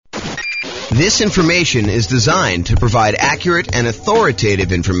This information is designed to provide accurate and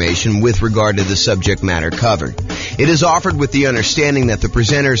authoritative information with regard to the subject matter covered. It is offered with the understanding that the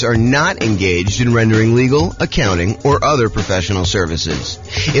presenters are not engaged in rendering legal, accounting, or other professional services.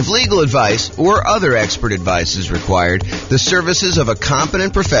 If legal advice or other expert advice is required, the services of a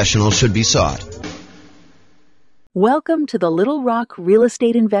competent professional should be sought. Welcome to the Little Rock Real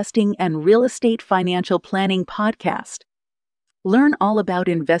Estate Investing and Real Estate Financial Planning Podcast. Learn all about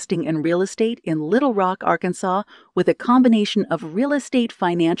investing in real estate in Little Rock, Arkansas, with a combination of real estate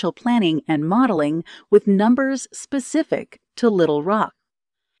financial planning and modeling with numbers specific to Little Rock.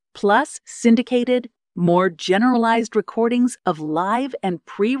 Plus, syndicated, more generalized recordings of live and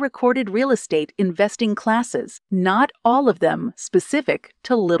pre-recorded real estate investing classes, not all of them specific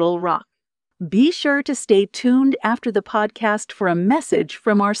to Little Rock. Be sure to stay tuned after the podcast for a message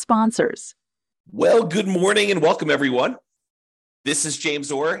from our sponsors. Well, good morning and welcome, everyone. This is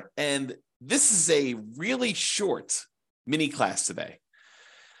James Orr, and this is a really short mini class today.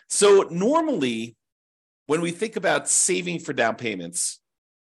 So normally, when we think about saving for down payments,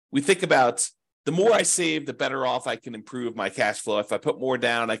 we think about the more I save, the better off I can improve my cash flow. If I put more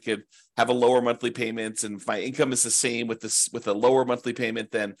down, I could have a lower monthly payment, and if my income is the same with a lower monthly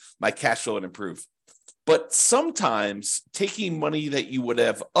payment, then my cash flow would improve. But sometimes taking money that you would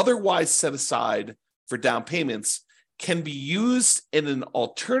have otherwise set aside for down payments can be used in an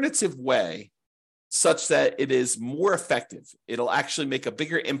alternative way such that it is more effective. It'll actually make a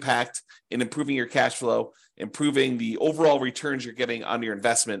bigger impact in improving your cash flow, improving the overall returns you're getting on your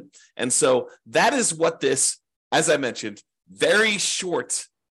investment. And so that is what this, as I mentioned, very short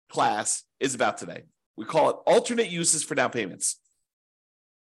class is about today. We call it alternate uses for down payments.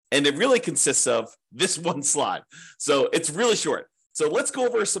 And it really consists of this one slide. So it's really short. So let's go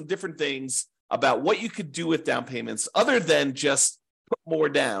over some different things about what you could do with down payments other than just put more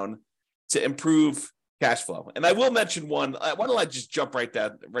down to improve cash flow. And I will mention one. Why don't I just jump right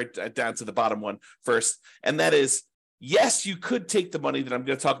down to the bottom one first? And that is, yes, you could take the money that I'm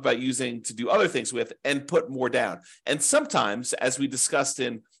going to talk about using to do other things with and put more down. And sometimes, as we discussed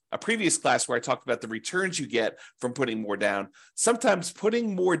in a previous class where I talked about the returns you get from putting more down, sometimes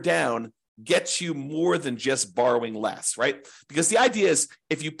putting more down gets you more than just borrowing less, right? Because the idea is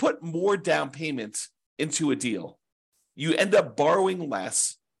if you put more down payment into a deal, you end up borrowing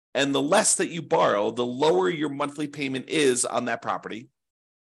less, and the less that you borrow, the lower your monthly payment is on that property.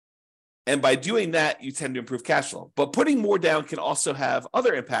 And by doing that, you tend to improve cash flow. But putting more down can also have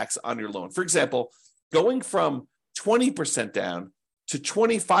other impacts on your loan. For example, going from 20% down to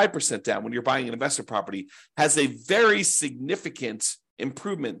 25% down when you're buying an investment property has a very significant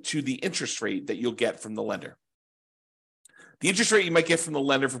improvement to the interest rate that you'll get from the lender. The interest rate you might get from the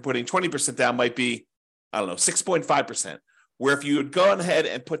lender for putting 20% down might be, 6.5%, where if you had gone ahead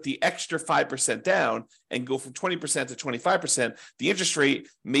and put the extra 5% down and go from 20% to 25%, the interest rate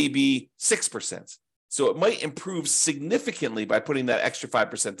may be 6%. So it might improve significantly by putting that extra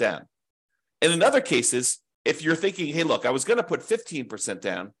 5% down. And in other cases, if you're thinking, hey, look, I was going to put 15%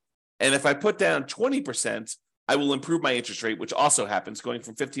 down, and if I put down 20%, I will improve my interest rate, which also happens. Going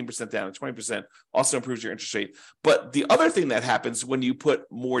from 15% down to 20% also improves your interest rate. But the other thing that happens when you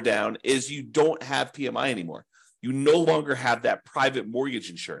put more down is you don't have PMI anymore. You no longer have that private mortgage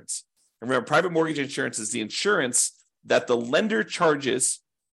insurance. And remember, private mortgage insurance is the insurance that the lender charges,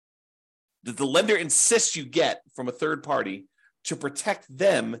 that the lender insists you get from a third party to protect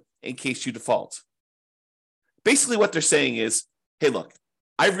them in case you default. Basically, what they're saying is, hey, look,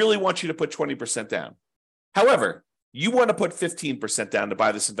 I really want you to put 20% down. However, you want to put 15% down to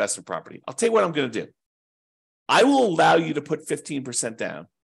buy this investment property. I'll tell you what I'm going to do. I will allow you to put 15% down,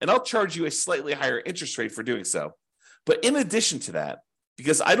 and I'll charge you a slightly higher interest rate for doing so. But in addition to that,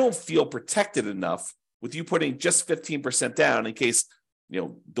 because I don't feel protected enough with you putting just 15% down in case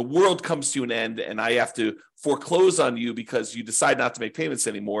the world comes to an end and I have to foreclose on you because you decide not to make payments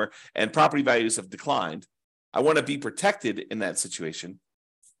anymore and property values have declined, I want to be protected in that situation.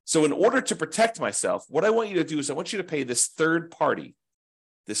 So in order to protect myself, what I want you to do is I want you to pay this third party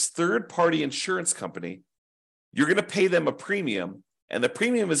insurance company. You're going to pay them a premium, and the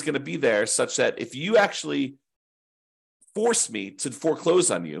premium is going to be there such that if you actually force me to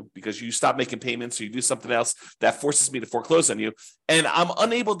foreclose on you because you stop making payments or you do something else that forces me to foreclose on you, and I'm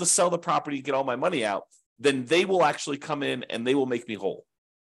unable to sell the property, get all my money out, then they will actually come in and they will make me whole.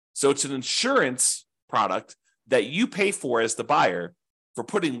 So it's an insurance product that you pay for as the buyer for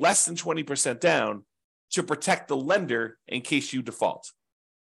putting less than 20% down to protect the lender in case you default.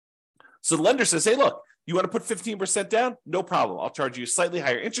 So the lender says, hey, look, You want to put 15% down? No problem. I'll charge you a slightly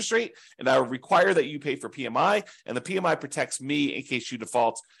higher interest rate, and I will require that you pay for PMI, and the PMI protects me in case you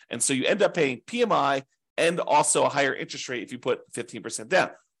default. And so you end up paying PMI and also a higher interest rate if you put 15% down.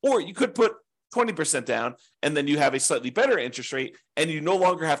 Or you could put 20% down, and then you have a slightly better interest rate, and you no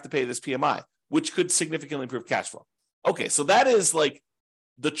longer have to pay this PMI, which could significantly improve cash flow. Okay, so that is like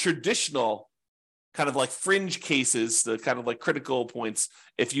the traditional kind of like fringe cases, the kind of like critical points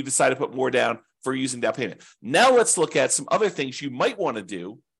if you decide to put more down for using down payment. Now let's look at some other things you might want to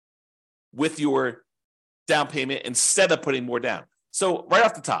do with your down payment instead of putting more down. So right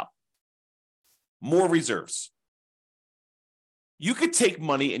off the top, more reserves. You could take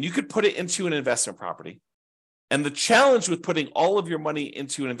money and you could put it into an investment property. And the challenge with putting all of your money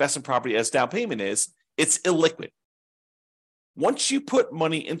into an investment property as down payment is it's illiquid. Once you put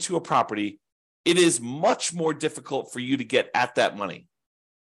money into a property, it is much more difficult for you to get at that money.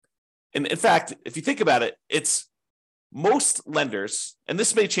 And in fact, if you think about it, it's most lenders, and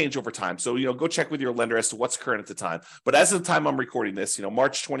this may change over time. So, go check with your lender as to what's current at the time. But as of the time I'm recording this,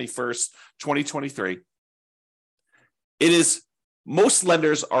 March 21st, 2023, it is most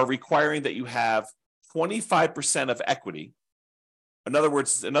lenders are requiring that you have 25% of equity. In other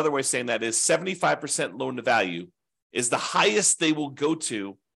words, another way of saying that is 75% loan to value is the highest they will go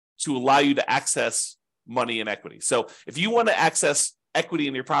to allow you to access money and equity. So if you want to access equity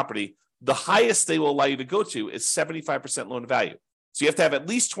in your property, the highest they will allow you to go to is 75% loan to value. So you have to have at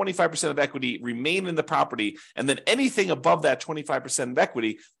least 25% of equity remain in the property, and then anything above that 25% of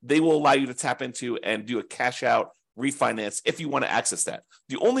equity, they will allow you to tap into and do a cash out refinance if you want to access that.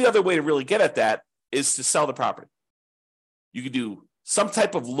 The only other way to really get at that is to sell the property. You could do some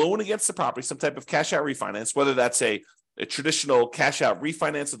type of loan against the property, some type of cash out refinance, whether that's a traditional cash out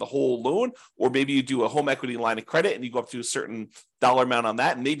refinance of the whole loan, or maybe you do a home equity line of credit and you go up to a certain dollar amount on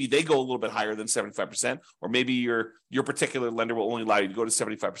that, and maybe they go a little bit higher than 75%, or maybe your particular lender will only allow you to go to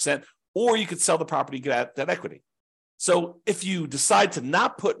 75%, or you could sell the property, get that equity. So if you decide to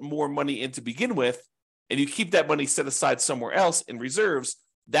not put more money in to begin with, and you keep that money set aside somewhere else in reserves,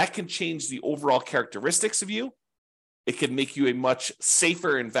 that can change the overall characteristics of you. It can make you a much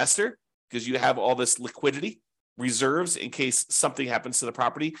safer investor because you have all this liquidity reserves in case something happens to the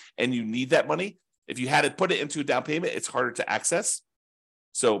property and you need that money. If you had to put it into a down payment, it's harder to access.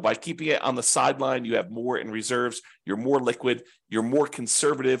 So by keeping it on the sideline, you have more in reserves, you're more liquid, you're more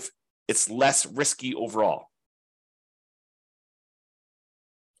conservative, it's less risky overall.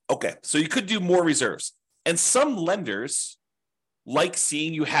 Okay, so you could do more reserves. And some lenders like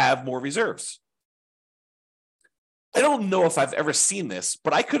seeing you have more reserves. I don't know if I've ever seen this,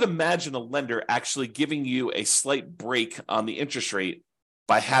 but I could imagine a lender actually giving you a slight break on the interest rate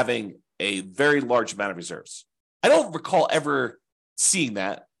by having a very large amount of reserves. I don't recall ever seeing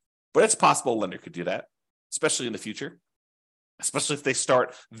that, but it's possible a lender could do that, especially in the future, especially if they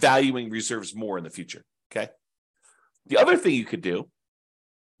start valuing reserves more in the future, okay? The other thing you could do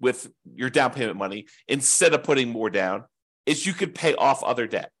with your down payment money, instead of putting more down, is you could pay off other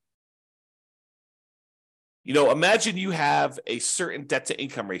debt. Imagine you have a certain debt to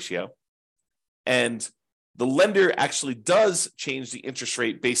income ratio, and the lender actually does change the interest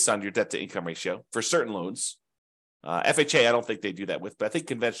rate based on your debt to income ratio for certain loans. FHA, I don't think they do that with, but I think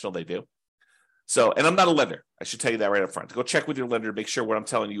conventional they do. So, and I'm not a lender. I should tell you that right up front. Go check with your lender to make sure what I'm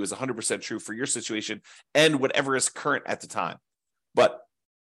telling you is 100% true for your situation and whatever is current at the time. But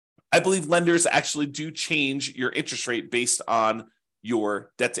I believe lenders actually do change your interest rate based on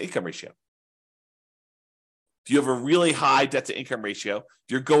your debt to income ratio. If you have a really high debt to income ratio, if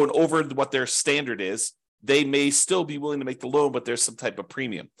you're going over what their standard is, they may still be willing to make the loan, but there's some type of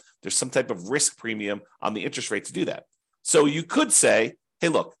premium. There's some type of risk premium on the interest rate to do that. So you could say, hey,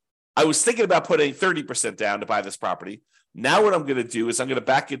 look, I was thinking about putting 30% down to buy this property. Now what I'm going to do is I'm going to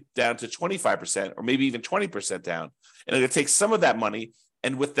back it down to 25% or maybe even 20% down. And I'm going to take some of that money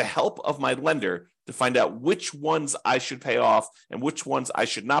and with the help of my lender to find out which ones I should pay off and which ones I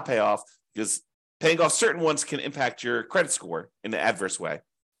should not pay off, because paying off certain ones can impact your credit score in an adverse way.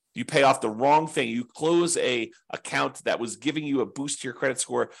 You pay off the wrong thing. You close a account that was giving you a boost to your credit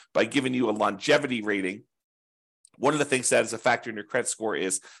score by giving you a longevity rating. One of the things that is a factor in your credit score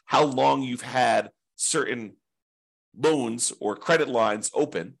is how long you've had certain loans or credit lines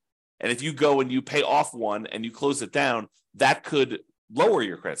open. And if you go and you pay off one and you close it down, that could lower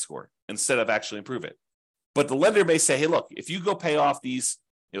your credit score instead of actually improve it. But the lender may say, hey, look, if you go pay off these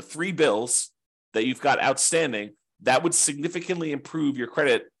 3 bills that you've got outstanding, that would significantly improve your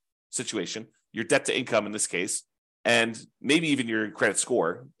credit situation, your debt to income in this case, and maybe even your credit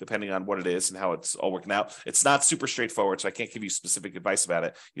score, depending on what it is and how it's all working out. It's not super straightforward, so I can't give you specific advice about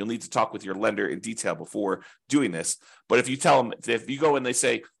it. You'll need to talk with your lender in detail before doing this. But if you tell them, if you go and they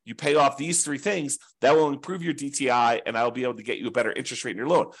say, you pay off these 3 things, that will improve your DTI and I'll be able to get you a better interest rate in your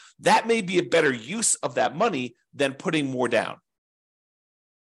loan. That may be a better use of that money than putting more down.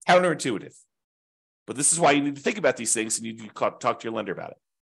 Counterintuitive. But this is why you need to think about these things and you need to talk to your lender about it.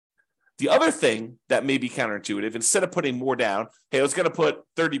 The other thing that may be counterintuitive, instead of putting more down, hey, I was going to put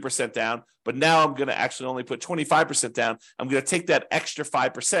 30% down, but now I'm going to actually only put 25% down. I'm going to take that extra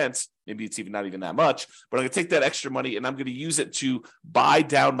 5%, maybe it's even not even that much, but I'm going to take that extra money and I'm going to use it to buy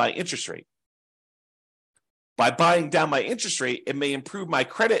down my interest rate. By buying down my interest rate, it may improve my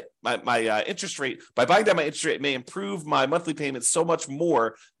credit, my interest rate. By buying down my interest rate, it may improve my monthly payments so much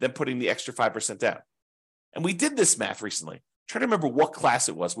more than putting the extra 5% down. And we did this math recently. Trying to remember what class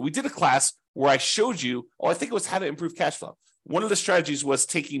it was, but we did a class where I showed you, I think it was how to improve cash flow. One of the strategies was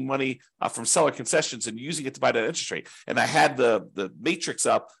taking money from seller concessions and using it to buy down interest rate. And I had the matrix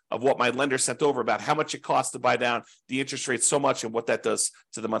up of what my lender sent over about how much it costs to buy down the interest rate so much and what that does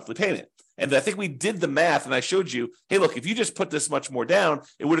to the monthly payment. And I think we did the math and I showed you, hey, look, if you just put this much more down,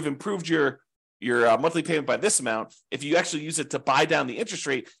 it would have improved your monthly payment by this amount. If you actually use it to buy down the interest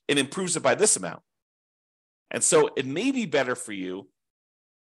rate, it improves it by this amount. And so it may be better for you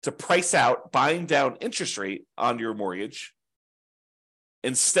to price out buying down interest rate on your mortgage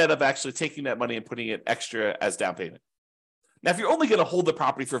instead of actually taking that money and putting it extra as down payment. Now, if you're only going to hold the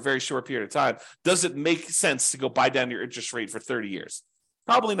property for a very short period of time, does it make sense to go buy down your interest rate for 30 years?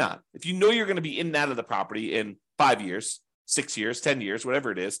 Probably not. If you know you're going to be in and out of the property in 5 years, 6 years, 10 years,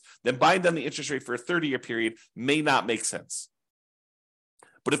 whatever it is, then buying down the interest rate for a 30-year period may not make sense.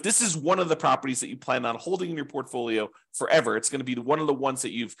 But if this is one of the properties that you plan on holding in your portfolio forever, it's going to be one of the ones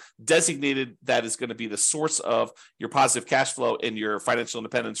that you've designated that is going to be the source of your positive cash flow in your financial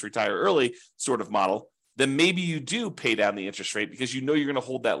independence, retire early sort of model, then maybe you do pay down the interest rate because you know you're going to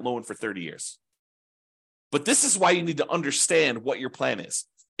hold that loan for 30 years. But this is why you need to understand what your plan is.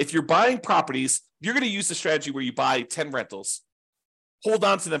 If you're buying properties, you're going to use the strategy where you buy 10 rentals, hold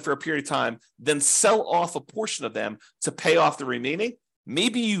on to them for a period of time, then sell off a portion of them to pay off the remaining.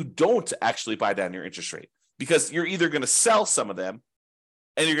 Maybe you don't actually buy down your interest rate because you're either going to sell some of them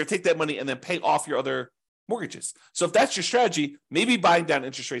and you're going to take that money and then pay off your other mortgages. So if that's your strategy, maybe buying down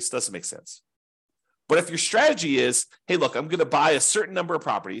interest rates doesn't make sense. But if your strategy is, hey, look, I'm going to buy a certain number of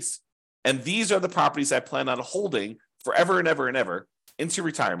properties and these are the properties I plan on holding forever and ever and ever into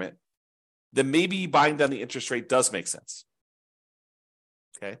retirement, then maybe buying down the interest rate does make sense.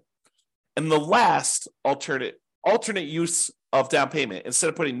 Okay. And the last alternate use of down payment, instead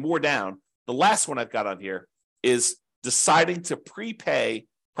of putting more down, the last one I've got on here is deciding to prepay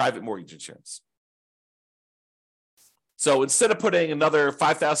private mortgage insurance. So instead of putting another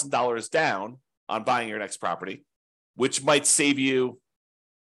 $5,000 down on buying your next property, which might save you,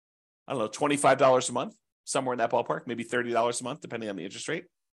 I don't know, $25 a month, somewhere in that ballpark, maybe $30 a month, depending on the interest rate,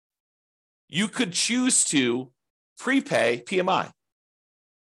 you could choose to prepay PMI.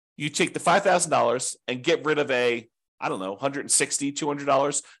 You take the $5,000 and get rid of a, I don't know, $160,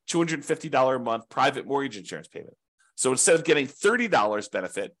 $200, $250 a month private mortgage insurance payment. So instead of getting $30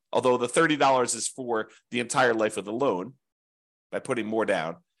 benefit, although the $30 is for the entire life of the loan by putting more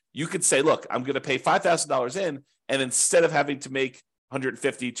down, you could say, look, I'm going to pay $5,000 in, and instead of having to make $150,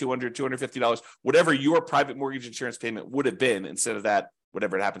 $200, $250, whatever your private mortgage insurance payment would have been, instead of that,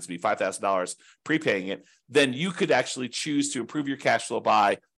 whatever it happens to be, $5,000 prepaying it, then you could actually choose to improve your cash flow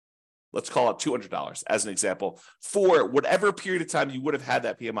by, let's call it $200 as an example, for whatever period of time you would have had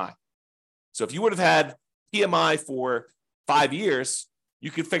that PMI. So if you would have had PMI for 5 years,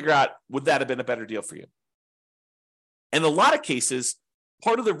 you could figure out, would that have been a better deal for you? In a lot of cases,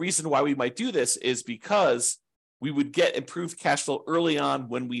 part of the reason why we might do this is because we would get improved cash flow early on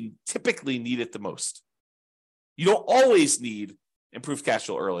when we typically need it the most. You don't always need improved cash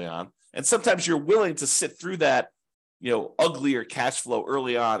flow early on. And sometimes you're willing to sit through that, uglier cash flow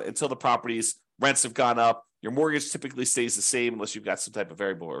early on until the property's rents have gone up. Your mortgage typically stays the same unless you've got some type of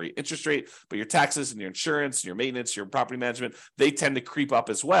variable rate interest rate, but your taxes and your insurance, and your maintenance, your property management, they tend to creep up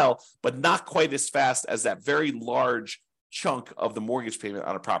as well, but not quite as fast as that very large chunk of the mortgage payment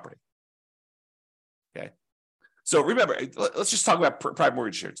on a property. Okay. So remember, let's just talk about private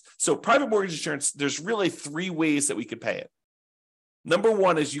mortgage insurance. So private mortgage insurance, there's really 3 ways that we could pay it. Number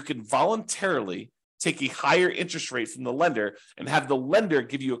one is you can voluntarily take a higher interest rate from the lender and have the lender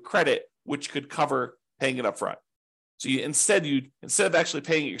give you a credit which could cover paying it up front. So instead of actually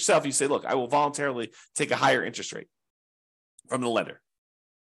paying it yourself, you say, look, I will voluntarily take a higher interest rate from the lender.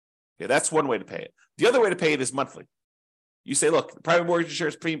 Okay, that's one way to pay it. The other way to pay it is monthly. You say, look, the private mortgage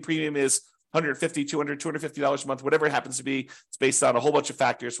insurance premium is $150, $200, $250 a month, whatever it happens to be. It's based on a whole bunch of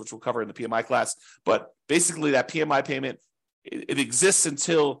factors, which we'll cover in the PMI class. But basically, that PMI payment, it exists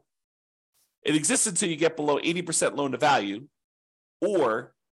until you get below 80% loan to value,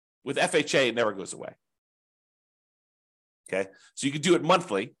 or with FHA, it never goes away. Okay, so you can do it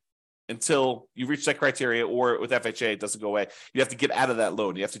monthly until you reach that criteria, or with FHA, it doesn't go away. You have to get out of that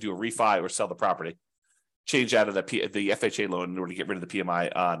loan. You have to do a refi or sell the property, change out of the FHA loan in order to get rid of the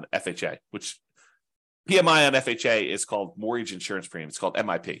PMI on FHA, which PMI on FHA is called mortgage insurance premium. It's called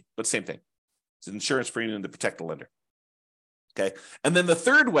MIP, but same thing. It's an insurance premium to protect the lender. Okay. And then the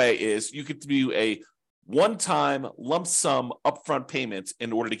third way is you could do a one-time lump sum upfront payment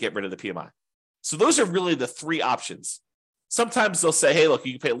in order to get rid of the PMI. So those are really the three options. Sometimes they'll say, hey, look,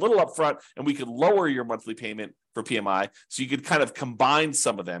 you can pay a little upfront and we could lower your monthly payment for PMI. So you could kind of combine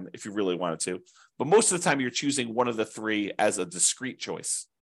some of them if you really wanted to. But most of the time you're choosing one of the three as a discrete choice.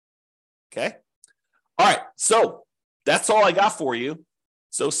 Okay. All right. So that's all I got for you.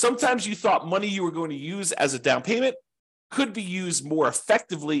 So sometimes you thought money you were going to use as a down payment could be used more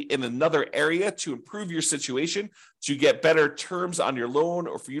effectively in another area to improve your situation, to get better terms on your loan,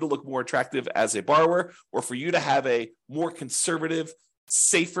 or for you to look more attractive as a borrower, or for you to have a more conservative,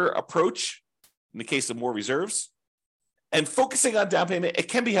 safer approach in the case of more reserves. And focusing on down payment, it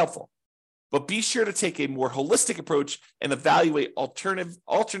can be helpful, but be sure to take a more holistic approach and evaluate alternate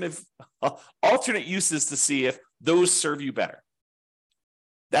uses to see if those serve you better.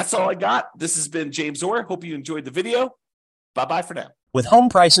 That's all I got. This has been James Orr. Hope you enjoyed the video. Bye-bye for now. With home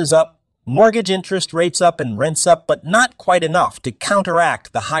prices up, mortgage interest rates up, and rents up, but not quite enough to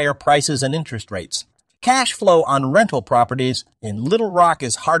counteract the higher prices and interest rates, cash flow on rental properties in Little Rock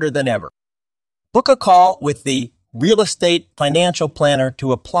is harder than ever. Book a call with the Real Estate Financial Planner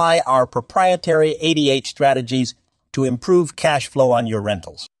to apply our proprietary 88 strategies to improve cash flow on your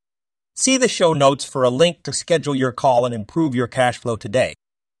rentals. See the show notes for a link to schedule your call and improve your cash flow today.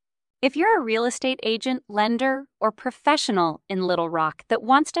 If you're a real estate agent, lender, or professional in Little Rock that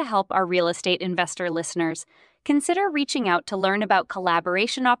wants to help our real estate investor listeners, consider reaching out to learn about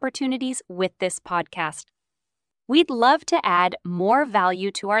collaboration opportunities with this podcast. We'd love to add more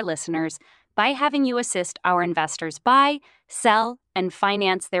value to our listeners by having you assist our investors buy, sell, and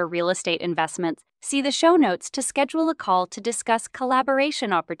finance their real estate investments. See the show notes to schedule a call to discuss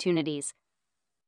collaboration opportunities.